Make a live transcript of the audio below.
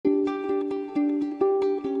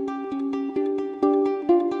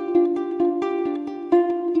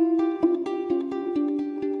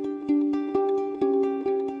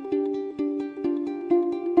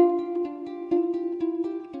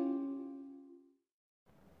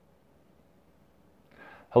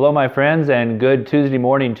Hello, my friends, and good Tuesday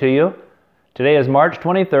morning to you. Today is March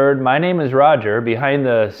 23rd. My name is Roger. Behind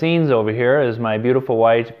the scenes over here is my beautiful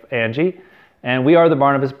wife, Angie, and we are the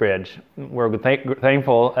Barnabas Bridge. We're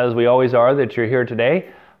thankful, as we always are, that you're here today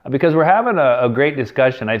because we're having a great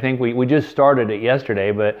discussion. I think we just started it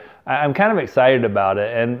yesterday, but I'm kind of excited about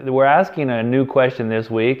it. And we're asking a new question this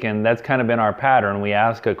week, and that's kind of been our pattern. We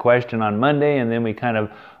ask a question on Monday, and then we kind of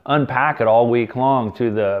unpack it all week long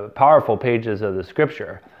through the powerful pages of the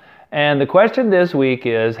Scripture. And the question this week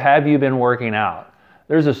is, have you been working out?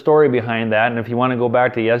 There's a story behind that, and if you want to go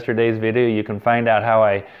back to yesterday's video, you can find out how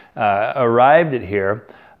I arrived at here.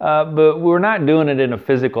 But we're not doing it in a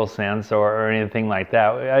physical sense or anything like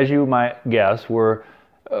that. As you might guess, we're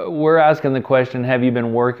asking the question, have you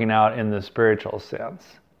been working out in the spiritual sense?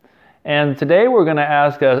 And today we're going to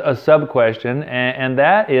ask a sub-question, and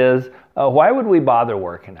that is, why would we bother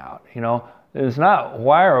working out? You know, it's not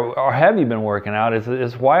why or have you been working out,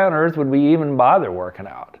 it's why on earth would we even bother working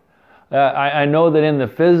out? I know that in the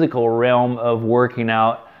physical realm of working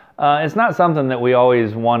out, it's not something that we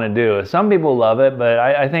always want to do. Some people love it, but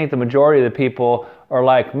I think the majority of the people are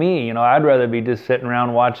like me. You know, I'd rather be just sitting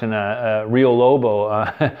around watching a Rio Lobo,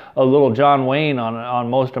 a little John Wayne on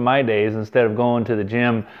most of my days instead of going to the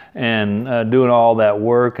gym and doing all that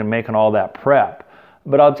work and making all that prep.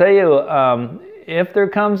 But I'll tell you, if there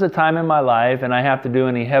comes a time in my life and I have to do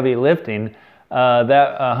any heavy lifting,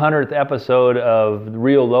 that 100th episode of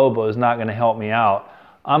Rio Lobo is not going to help me out.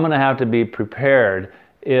 I'm going to have to be prepared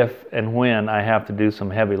if and when I have to do some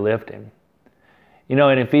heavy lifting. You know,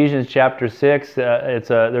 in Ephesians chapter 6,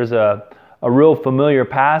 there's a real familiar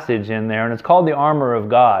passage in there, and it's called the armor of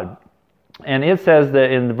God. And it says that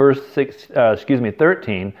in verse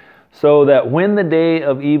 13, so that when the day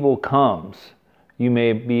of evil comes, you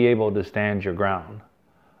may be able to stand your ground.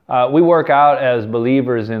 We work out as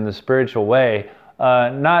believers in the spiritual way,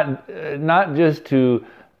 not just to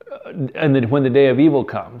when the day of evil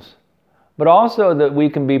comes, but also that we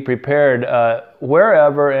can be prepared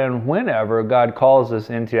wherever and whenever God calls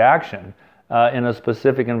us into action in a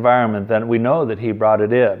specific environment that we know that He brought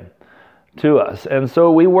it in to us. And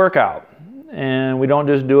so we work out, and we don't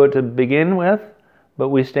just do it to begin with, but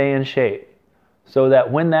we stay in shape so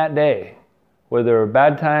that when that day, whether there are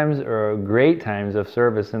bad times or great times of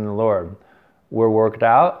service in the Lord, we're worked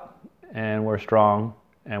out and we're strong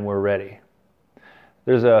and we're ready.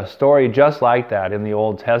 There's a story just like that in the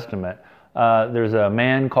Old Testament. There's a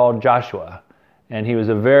man called Joshua, and he was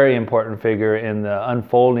a very important figure in the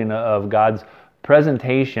unfolding of God's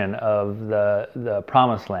presentation of the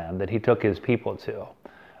promised land that He took His people to.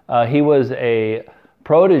 He was a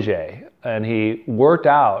protege, and he worked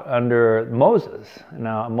out under Moses.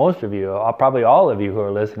 Now, most of you, probably all of you who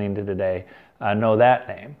are listening to today, know that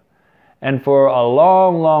name. And for a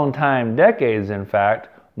long, long time, decades in fact,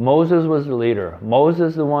 Moses was the leader.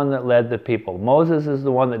 Moses is the one that led the people. Moses is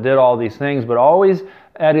the one that did all these things, but always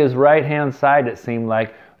at his right-hand side, it seemed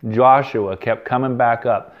like, Joshua kept coming back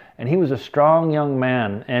up. And he was a strong young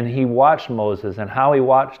man, and he watched Moses, and how he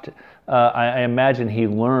watched, I imagine he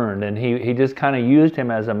learned, and he just kind of used him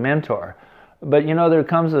as a mentor. But you know, there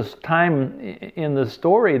comes this time in the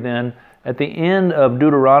story then, at the end of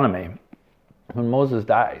Deuteronomy, when Moses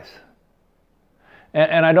dies.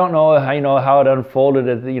 And I don't know how it unfolded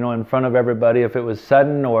in front of everybody, if it was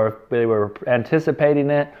sudden or if they were anticipating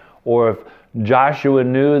it, or if Joshua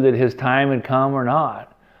knew that his time had come or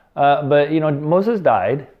not. But Moses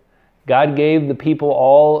died. God gave the people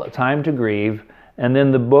all time to grieve, and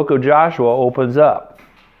then the book of Joshua opens up.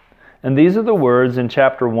 And these are the words in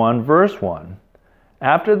chapter 1, verse 1.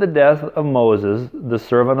 After the death of Moses, the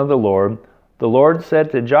servant of the Lord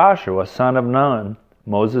said to Joshua, son of Nun,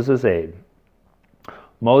 Moses' aide,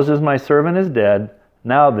 Moses, my servant, is dead.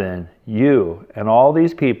 Now then, you and all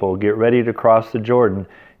these people get ready to cross the Jordan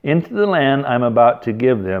into the land I'm about to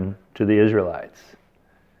give them to the Israelites.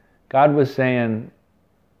 God was saying,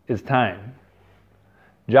 it's time.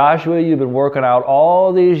 Joshua, you've been working out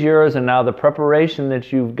all these years, and now the preparation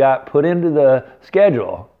that you've got put into the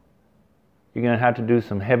schedule, you're going to have to do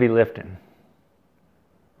some heavy lifting.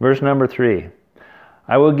 Verse number 3.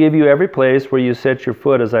 I will give you every place where you set your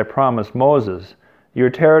foot as I promised Moses. Your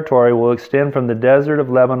territory will extend from the desert of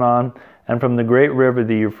Lebanon and from the great river,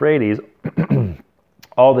 the Euphrates,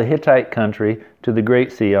 all the Hittite country to the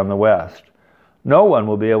great sea on the west. No one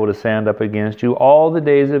will be able to stand up against you all the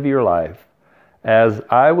days of your life. As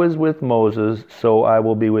I was with Moses, so I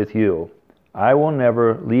will be with you. I will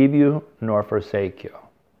never leave you nor forsake you.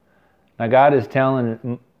 Now God is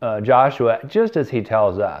telling Joshua, just as He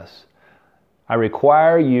tells us, I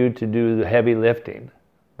require you to do the heavy lifting,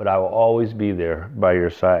 but I will always be there by your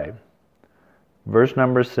side. Verse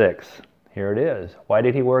number 6. Here it is. Why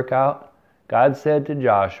did he work out? God said to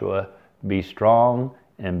Joshua, "Be strong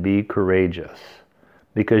and be courageous,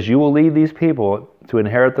 because you will lead these people to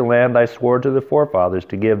inherit the land I swore to the forefathers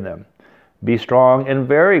to give them. Be strong and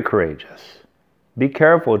very courageous. Be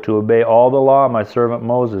careful to obey all the law my servant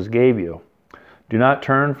Moses gave you. Do not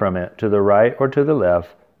turn from it to the right or to the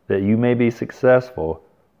left, that you may be successful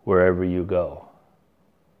wherever you go."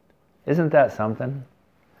 Isn't that something?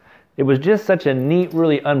 It was just such a neat,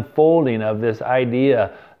 really unfolding of this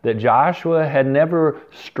idea that Joshua had never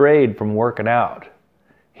strayed from working out.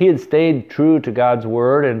 He had stayed true to God's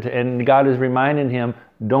word, and God is reminding him,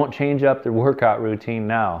 don't change up the workout routine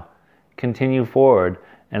now. Continue forward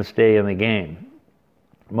and stay in the game.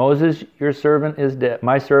 Moses, your servant is dead.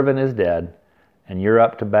 My servant is dead, and you're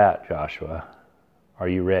up to bat, Joshua. Are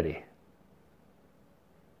you ready?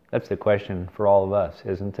 That's the question for all of us,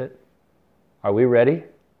 isn't it? Are we ready?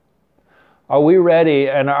 Are we ready,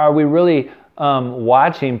 and are we really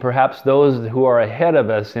watching perhaps those who are ahead of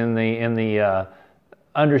us in the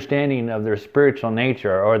understanding of their spiritual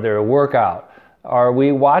nature or their workout? Are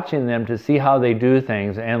we watching them to see how they do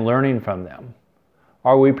things and learning from them?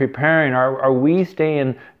 Are we preparing? Are we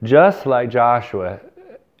staying just like Joshua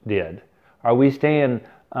did? Are we staying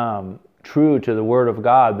true to the Word of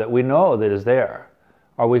God that we know that is there?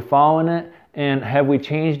 Are we following it? And have we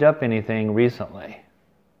changed up anything recently?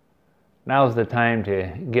 Now's the time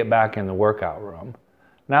to get back in the workout room.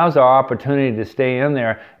 Now's our opportunity to stay in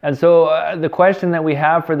there. And so the question that we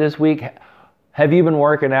have for this week, have you been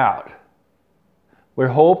working out? We're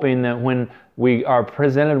hoping that when we are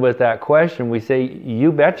presented with that question, we say,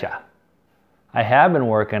 you betcha. I have been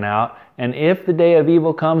working out, and if the day of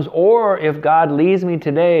evil comes, or if God leads me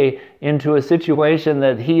today into a situation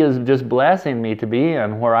that He is just blessing me to be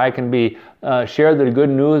in, where I can be share the good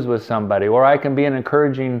news with somebody, or I can be an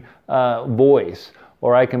encouraging voice,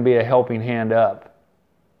 or I can be a helping hand up.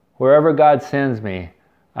 Wherever God sends me,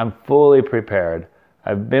 I'm fully prepared.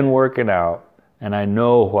 I've been working out, and I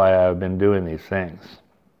know why I've been doing these things.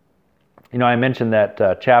 You know, I mentioned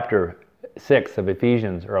that chapter 6 of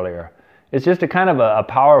Ephesians earlier. It's just a kind of a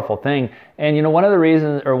powerful thing. And you know, one of the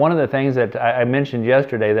reasons, or one of the things that I mentioned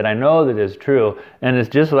yesterday that I know that is true, and it's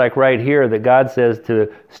just like right here that God says to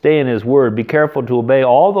stay in His Word, be careful to obey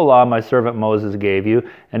all the law my servant Moses gave you,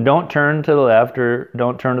 and don't turn to the left or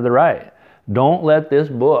don't turn to the right. Don't let this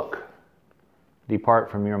book depart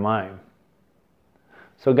from your mind.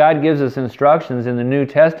 So God gives us instructions in the New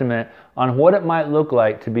Testament on what it might look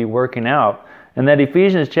like to be working out. And that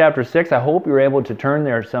Ephesians chapter 6, I hope you're able to turn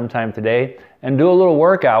there sometime today and do a little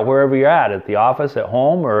workout wherever you're at the office, at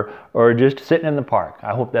home, or just sitting in the park.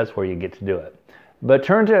 I hope that's where you get to do it. But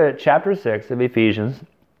turn to chapter 6 of Ephesians,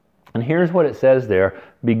 and here's what it says there,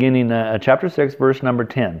 beginning chapter 6, verse number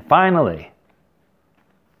 10. Finally,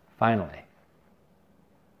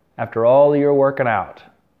 after all your working out,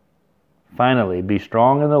 finally, be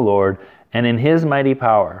strong in the Lord and in His mighty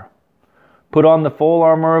power. Put on the full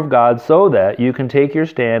armor of God so that you can take your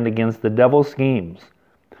stand against the devil's schemes.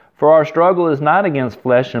 For our struggle is not against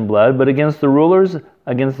flesh and blood, but against the rulers,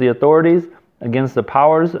 against the authorities, against the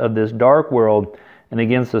powers of this dark world, and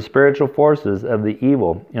against the spiritual forces of the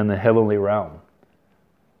evil in the heavenly realm.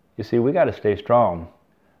 You see, we got to stay strong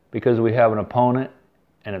because we have an opponent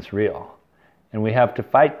and it's real. And we have to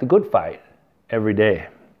fight the good fight every day.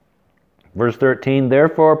 Verse 13,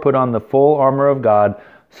 therefore put on the full armor of God,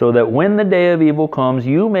 so that when the day of evil comes,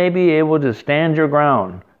 you may be able to stand your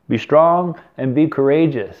ground. Be strong and be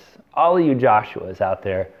courageous. All of you Joshuas out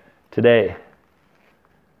there today.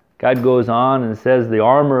 God goes on and says the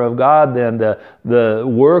armor of God, then the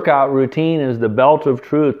workout routine is the belt of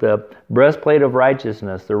truth, the breastplate of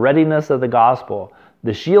righteousness, the readiness of the gospel,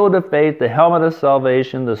 the shield of faith, the helmet of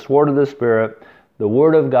salvation, the sword of the Spirit, the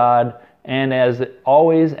word of God, and as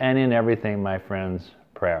always and in everything, my friends,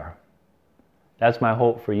 prayer. That's my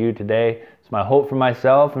hope for you today. It's my hope for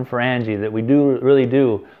myself and for Angie that we really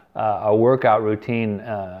do a workout routine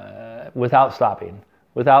without stopping,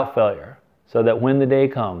 without failure, so that when the day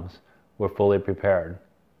comes, we're fully prepared.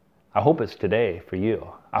 I hope it's today for you.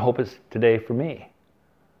 I hope it's today for me.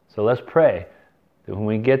 So let's pray that when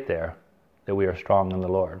we get there, that we are strong in the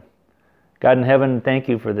Lord. God in heaven, thank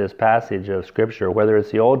you for this passage of Scripture. Whether it's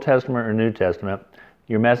the Old Testament or New Testament,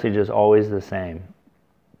 your message is always the same.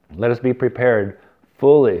 Let us be prepared,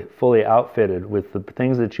 fully outfitted with the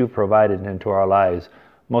things that you've provided into our lives.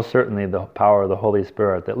 Most certainly the power of the Holy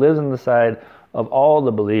Spirit that lives inside of all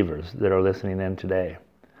the believers that are listening in today.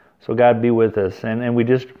 So God, be with us, and we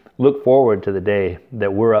just look forward to the day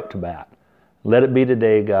that we're up to bat. Let it be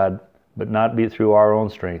today, God, but not be through our own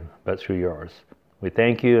strength, but through yours. We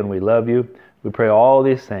thank you and we love you. We pray all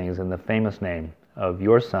these things in the famous name of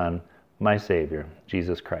your Son, my Savior,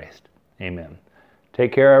 Jesus Christ. Amen.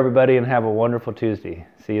 Take care, everybody, and have a wonderful Tuesday.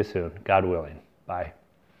 See you soon, God willing. Bye.